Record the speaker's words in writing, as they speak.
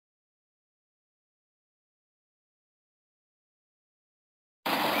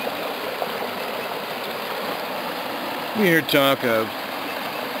We hear talk of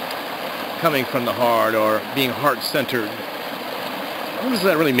coming from the heart or being heart-centered. What does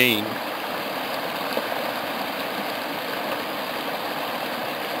that really mean?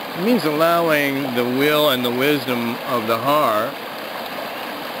 It means allowing the will and the wisdom of the heart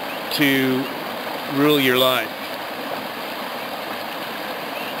to rule your life.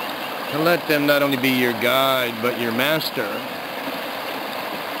 To let them not only be your guide, but your master.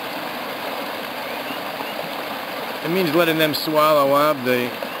 It means letting them swallow up the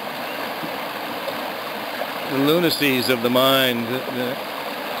lunacies of the mind,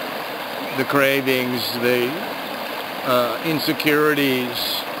 the cravings, the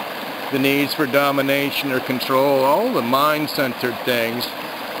insecurities, the needs for domination or control, all the mind-centered things,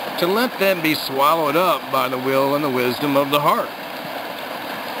 to let them be swallowed up by the will and the wisdom of the heart.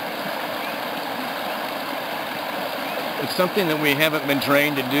 It's something that we haven't been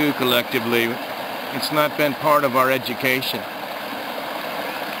trained to do collectively. It's not been part of our education.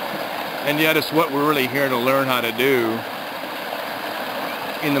 And yet it's what we're really here to learn how to do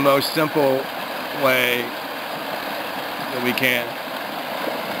in the most simple way that we can.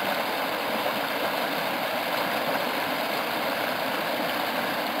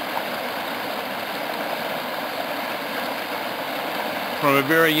 From a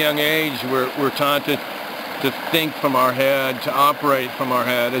very young age, we're taught to think from our head, to operate from our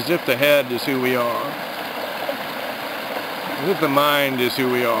head, as if the head is who we are, as if the mind is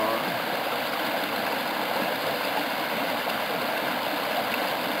who we are.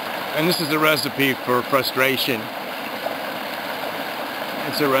 And this is a recipe for frustration.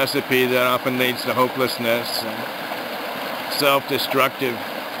 It's a recipe that often leads to hopelessness and self-destructive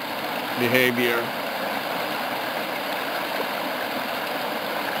behavior.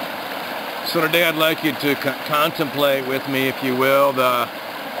 So today I'd like you to contemplate with me, if you will, the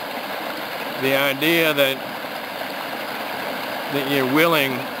idea that you're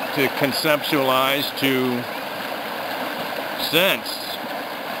willing to conceptualize, to sense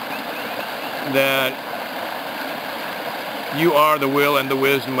that you are the will and the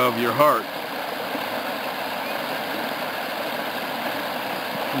wisdom of your heart.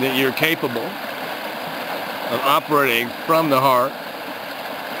 That you're capable of operating from the heart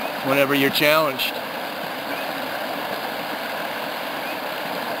whenever you're challenged.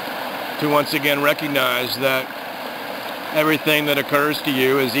 To once again recognize that everything that occurs to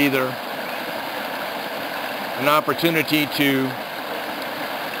you is either an opportunity to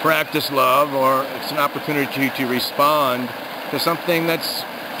practice love, or it's an opportunity to respond to something that's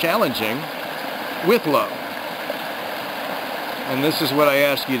challenging with love. And this is what I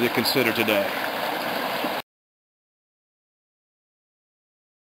ask you to consider today.